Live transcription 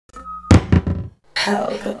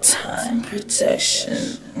Pelpa time protection.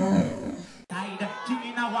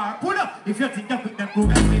 Pull up if you think that we can go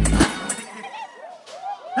back.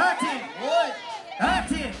 13.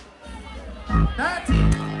 13.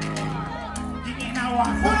 13.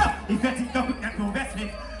 Pull up if you think that we can go best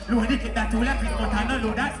with. Load the kid that two left is but I know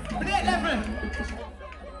load that. Play level.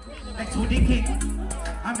 Let's show the kid.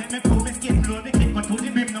 I make me prove me skin, blow the kid, but to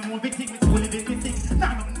the brim, no more big thing, it's fully big thing.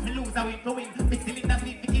 Now nothing to lose, I win to win. Big still in the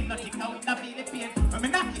sleep, the kid, nothing, now in the feel the pain. When me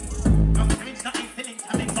knock it, no syringe, no insulin,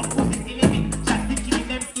 I make some pussy still living. Just to kill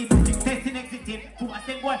them skin, testing, exiting. To a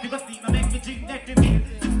same boy, because sleep, no make me drink that drink.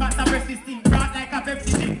 6 months of persisting, broad like a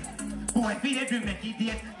Pepsi drink. Boy, feel the dream, make it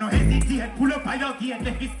date, no hesitate. Pull up on your gate,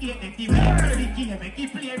 let me skate, let it wait. The game, make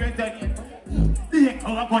it play resilient. Take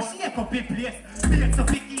our go shake up in place. Make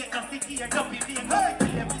suffocate, just sticky, and jump in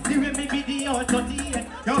there. The way me video 38.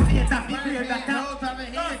 Your face have been clear that time.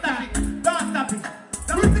 Don't stop it, don't stop it.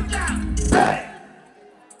 Rytikal!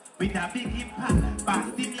 With a big impact,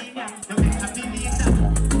 past the media, you make a believe that.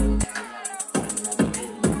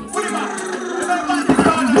 Put it back, remember this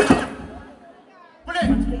down. Put it.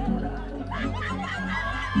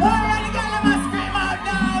 Alright, the girl must scream out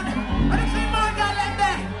loud. And the scream out girl like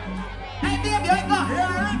that. Hey baby, you go.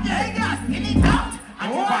 Hey girl, spin it out. And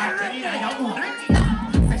you want to hear your own.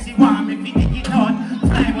 Say she want me to dig it out.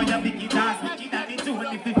 Fly where you big it out. Wicked at the tool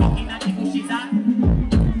if you fucking at the bushes out.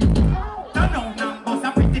 Don't know numbers, a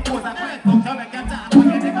pretty pose, a great book. You make your talk, but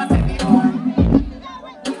you never say the word.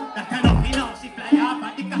 That kind of me now, she fly off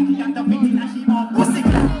at the cocky and the pretty and she more pussy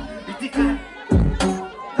clap. Rytikal.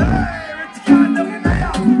 Hey, Rytikal, don't get me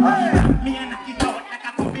out. Me and knock it out like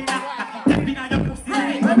a copy knock. Step in on your pussy like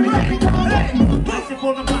hey, she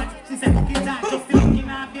pull my butt, she said fuck it out. Just look in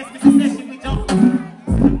her face, me she said she will jump.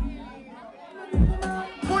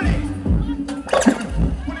 Pull it.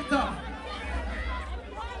 Pull it up.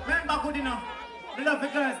 Remember good enough. We love the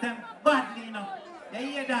girls them badly enough. You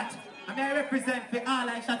hear that? I mean I represent for all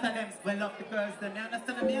I shot at them. We love the girls them. You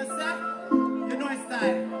understand what I say? You know it's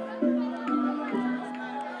time.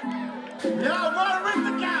 Yo, run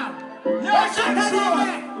Rytikal! Yo, shot at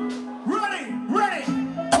them! Ready!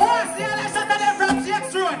 Who wants to see all I shot at them from GX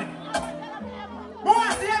Road? Who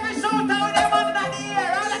wants to see every shooter with them under the air?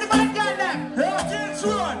 All of the bad girl them! Yo, GX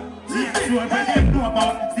Road! GX Road, where they know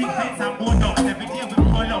about zinc fence and bone dogs. Every day we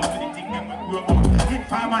pull out with the thing them we grow up. In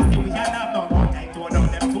pharmacy we can't have no more time to down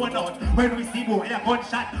them tone out. When we see boy a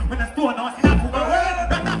gunshot, when a stone house in a pool,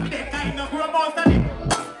 not happy they kind of grow most of it.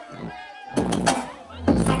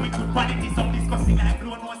 Some with good quality, some discussing like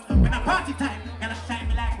blown nose. When a party time, gonna shine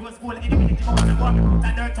me like rose gold. Any minute you go on the walk, put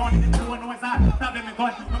a dirt on it, the blown nose out. Problem me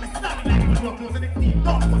gun, when me stab me like it was close to the team.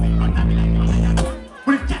 Don't put in front of me like you're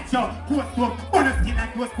when it catch you, post up, on the skin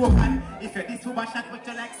like you was spoke. And if you're this super shot, but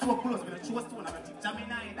you like so close, we don't show stone, I'm a teacher me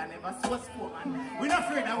nine, I never so spoke, man. We're not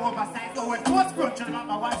afraid of oversight, so when post crunch, you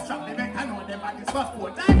remember one strap, they make I know them at this first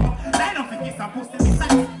sport. Line up with this and post them inside.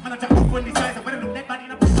 Man, I try to put on this size, but they look like body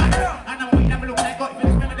in a push back. And I want them to look like God, if you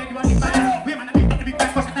listen to them, you want this fire. We man, I think the big guy,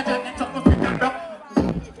 push it, I try to chop, no spit and block.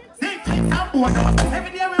 Same things and board out.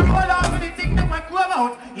 Every day we roll out with the thing that might grow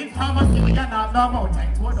out. In pharmacy, we can't have no more time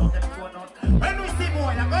to out, them to out. When we see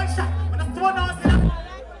boy, a gunshot, when a stone house in a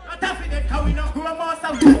not happy that how we don't grow more, so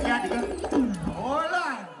we can't get it. Hold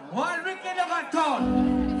on, one wicked of a town.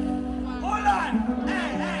 Hold on, hey.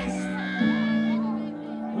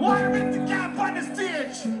 One Rytikal on the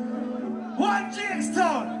stage. One GX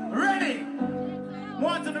Town, ready.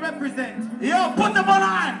 Want to represent. Yo, put them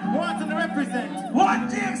on. Want to represent. One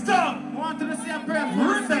GX Town. Want to see a prayer for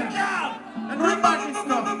Rytikal. And remember this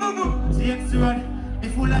stuff. GX Road, the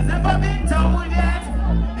fool has never been told yet.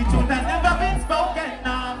 The truth has never been spoken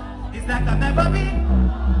now. It's like I've never been.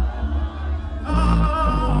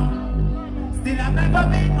 Oh, still I've never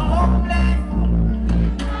been homeless.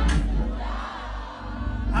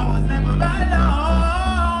 I was never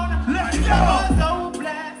alone. Let's go. I was so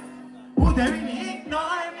blessed. Would they really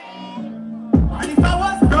ignore me? And if I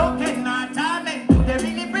was broken or tormented, would they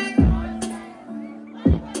really bring?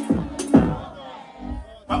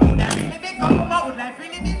 But would I really become? What would life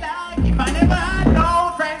really be like if I never had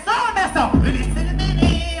no friends? So mess up. Will it still be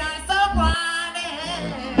me? I'm so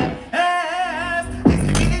wanted. Yes. It's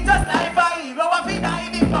really just like a hero. I feel die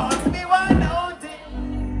before me one.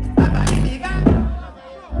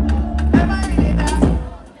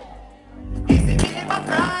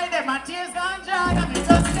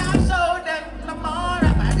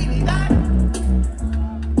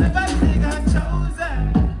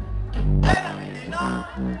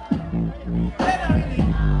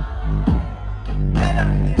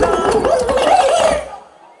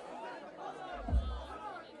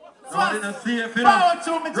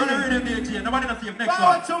 me Run a rhythm DJ. Nobody not see him next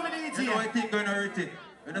Power one. to me DJ. You know I think going to hurt it.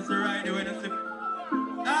 When I say ride, when I say...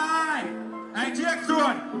 Aye! I GX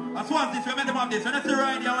one. As well as this, we met them on this. When I say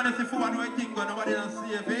ride, I want to say four, I know I think going. Nobody don't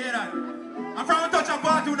see it. Hear that? I'm from a touch of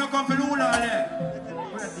part who don't come for Lula there.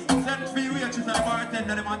 Send 3 waitresses and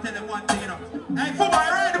bartender, them and tell them one thing, you know. Hey,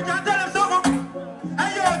 football, right? You can't tell them something.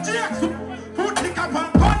 Hey, yo, GX, put the cap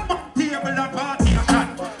on gun table and party a shot.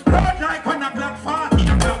 Road like 1 o'clock, 40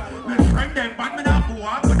 o'clock. My friend, them bad me now, who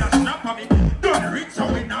are gonna snap on me. Don't reach so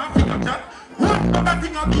we now figure chat. One other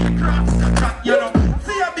thing I'll be a class is a chat, you know.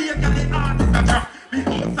 See a be a girl in art is a trap.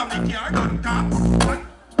 Because some me care don't cap.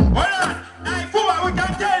 Hold on. Hey, football, we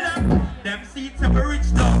can tell them. Them seats are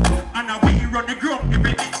rich now. And now we run the group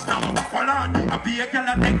every bitch now. Hold on. I be a girl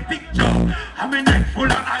and take picture. I'm a neck full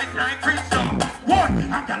of ice like crystal. One,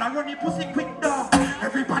 a girl a run the pussy quick though.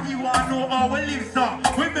 Everybody want know how we live so.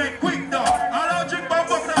 We make quick though. All our drink by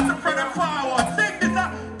buckles in front and forward. Sing this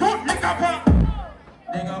up. Put lick up on.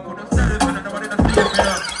 They gonna put a service and nobody to see it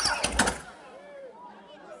now.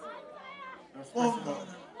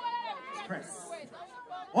 Press.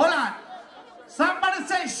 Hold on. Somebody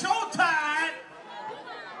say showtime.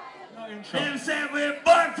 Them say we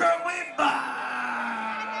born from we born.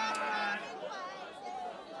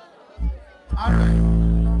 Alright.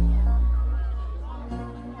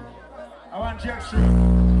 I want Jackson.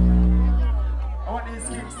 I want these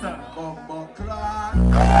Kingston. Bumbo Clark. I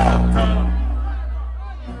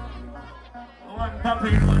want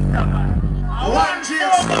Papi, one Tapa. I want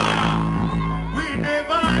Jackson. We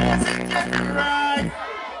never hesitate to right.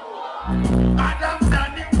 Adam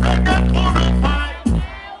standing from the corner fight.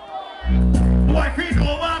 Boy, feet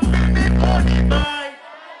over, baby, body by.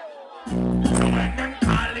 So when them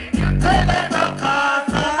calling you, tell them a cause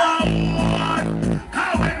 #1.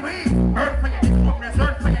 How when we earth for your dick,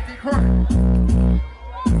 earth for your dick,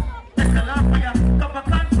 it's a laugh for you. Come back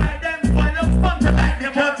and fight them, boy, look sponge like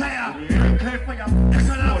them. Can't tire. Clear for you. It's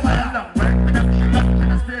a laugh for you. Work with them, look for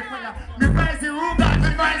the spirit for you. Revise the Ruga,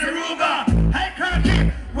 revise the Ruga. Hey, Kirky,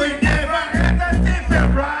 we never had that different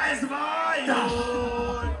rise, boy.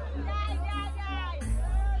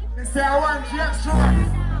 They say I want GX Road.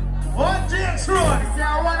 One GX Road. They say I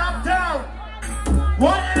want Uptown.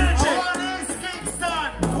 One energy. I want East Kingston.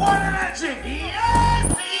 One energy. Yes,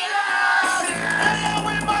 yes. Hey,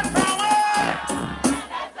 we must forward.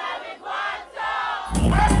 That's how we want to.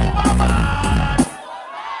 Where's the mama?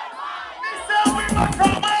 They say we must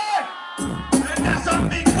forward. And that's a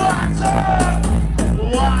big one, sir.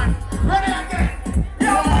 One. Ready again.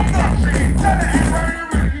 Yo, I'm not free. Tell the head where you're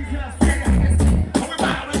ready. You can't say that.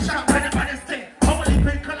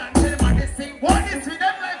 What is with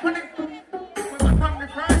them like when it we went from the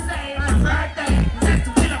first day and third day, just to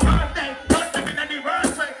kill a birthday, not them in the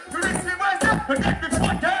worst way. We receive us, but then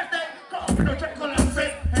before Thursday, come to the check on our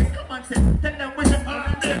face, and come and say, tell them we should all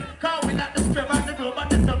them. Call we not the strip and the globe and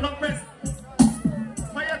the circle press.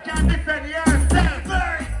 But you can't defend yourself,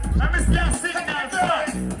 and we still signal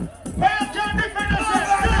first. But you can't defend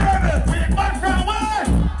yourself, we back from where?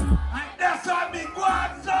 And that's what me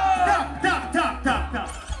want, sir. Tap.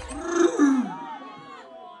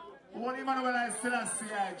 What do you mean when I still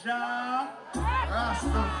see a job?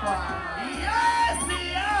 Rastafari.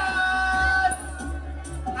 Yes!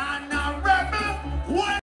 And a rebel.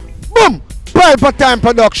 Boom! Pelpa Time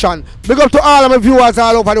Production. Big up to all of my viewers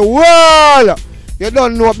all over the world. You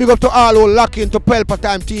don't know. Big up to all who lock into Pelpa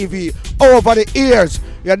Time TV over the years.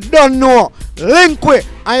 You don't know. Link with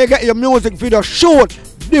and you get your music video shoot,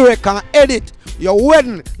 direct and edit. Your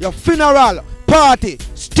wedding, your funeral, party,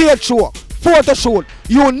 stage show, photo shoot,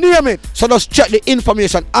 you name it. So just check the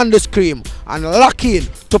information on the screen and lock in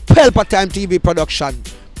to Pelpa Time TV production.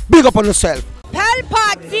 Big up on yourself.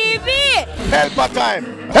 Pelpa TV! Pelpa Time.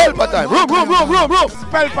 Pelpa Time. Room.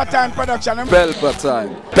 Pelpa Time Production. Pelpa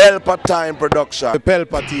Time. Pelpa Time Production.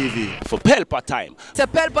 Pelpa TV. For Pelpa Time. It's a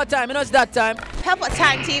Pelpa Time, you know it's that time. Pelpa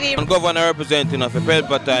Time TV. I'm governor representing of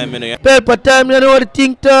Pelpa Time, you know. Pelpa Time, you know what the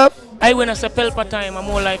thing tough? I when I say Pelpa Time, I'm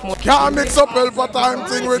more like more. Can't mix up Pelpa Time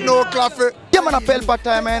thing with no coffee. Yeah, man, a Pelpa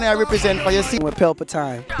Time, and I represent for you. See, with Pelpa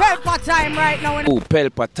Time. Pelpa Time right now. Oh,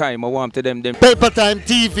 Pelpa Time, I want to them. Pelpa Time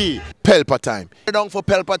TV. Pelpa Time. Down for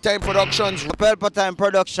Pelpa Time Productions. Pelpa Time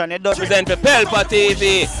Production. It does Represent for Pelpa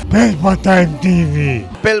TV. Pelpa Time TV.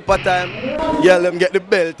 Pelpa Time. Yeah, let them get the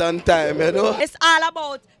belt on time, you know. It's all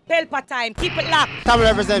about Pelpa Time. Keep it locked. Come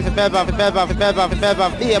represent for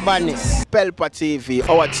Pelpa, Be a badness. Pelpa TV,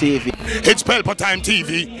 our TV. It's Pelpa Time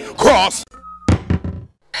TV. Cross.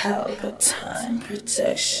 Pelpa Time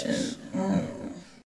Protection.